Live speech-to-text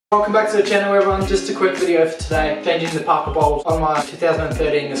Welcome back to the channel everyone, just a quick video for today, changing the Parker bulbs on my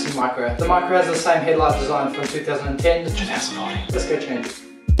 2013 Nissan Micra. The Micra has the same headlight design from 2010 to 2014. Let's go change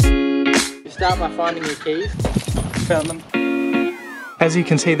it. You start by finding your keys. Found them. As you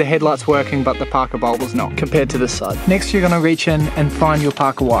can see, the headlight's working but the Parker bulb is not, compared to this side. Next you're going to reach in and find your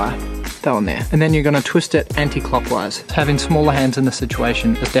Parker wire. That one there. And then you're going to twist it anti-clockwise. Having smaller hands in this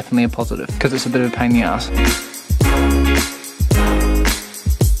situation is definitely a positive, because it's a bit of a pain in the ass.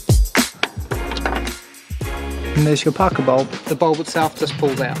 And there's your Parker bulb. The bulb itself just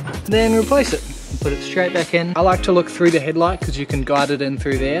pulls out. Then replace it. Put it straight back in. I like to look through the headlight because you can guide it in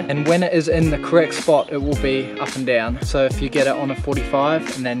through there. And when it is in the correct spot, it will be up and down. So if you get it on a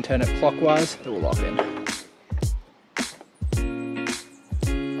 45 and then turn it clockwise, it will lock in.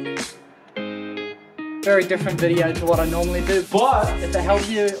 Very different video to what I normally do, but if it helped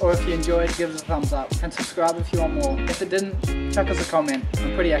you or if you enjoyed, give us a thumbs up and subscribe if you want more. If it didn't, chuck us a comment.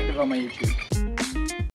 I'm pretty active on my YouTube.